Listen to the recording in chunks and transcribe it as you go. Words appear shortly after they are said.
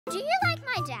Do you like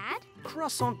my dad?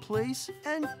 Croissant, please.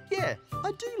 And yeah,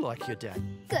 I do like your dad.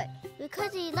 Good,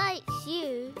 because he likes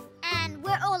you. And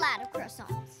we're all out of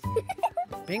croissants.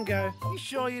 Bingo, you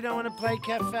sure you don't want to play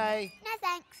Café? No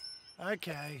thanks.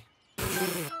 Okay.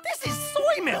 This is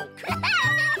soy milk!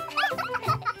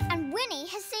 And Winnie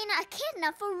has seen a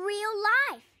echidna for real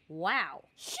life. Wow.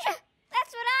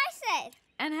 That's what I said.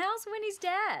 And how's Winnie's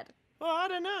dad? Well, I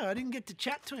don't know. I didn't get to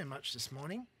chat to him much this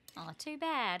morning. Oh, too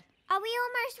bad. Are we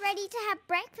almost ready to have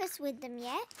breakfast with them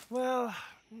yet? Well,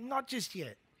 not just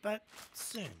yet, but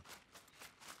soon.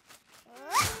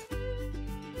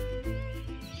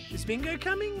 Is Bingo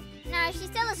coming? No, she's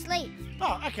still asleep.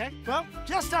 Oh, okay. Well,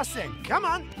 just us then. Come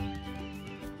on.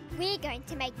 We're going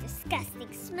to make disgusting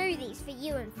smoothies for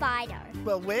you and Fido.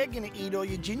 Well, we're going to eat all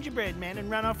your gingerbread men and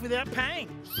run off without paying.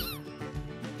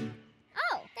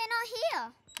 Oh, they're not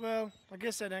here. Well, I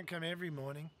guess they don't come every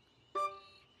morning.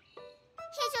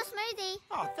 Here's your smoothie.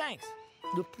 Oh, thanks.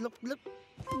 Look.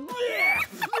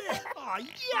 Oh,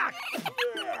 yuck.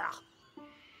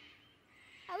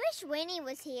 I wish Winnie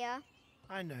was here.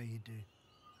 I know you do.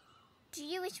 Do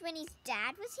you wish Winnie's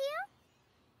dad was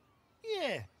here?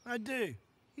 Yeah, I do.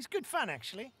 He's good fun,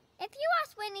 actually. If you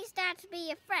asked Winnie's dad to be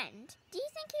your friend, do you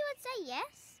think he would say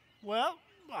yes? Well,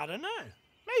 I don't know.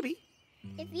 Maybe.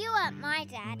 If you weren't my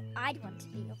dad, I'd want to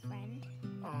be your friend.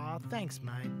 Aw, thanks,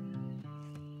 mate.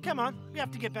 Come on, we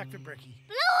have to get back for Brekkie.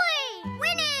 Bluey!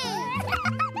 Winnie!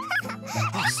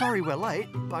 Oh, sorry we're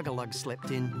late. Buggerlug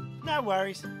slept in. No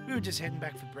worries. We were just heading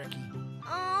back for Brekkie.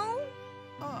 Oh.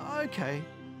 Okay,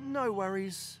 no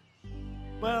worries.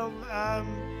 Well,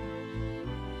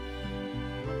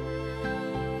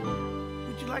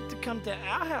 would you like to come to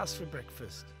our house for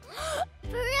breakfast? For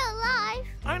real life?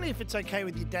 Only if it's okay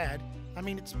with your dad. I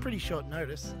mean, it's pretty short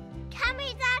notice. Can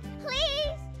we, Dad,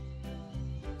 please?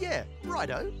 Yeah,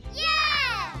 righto. Yeah!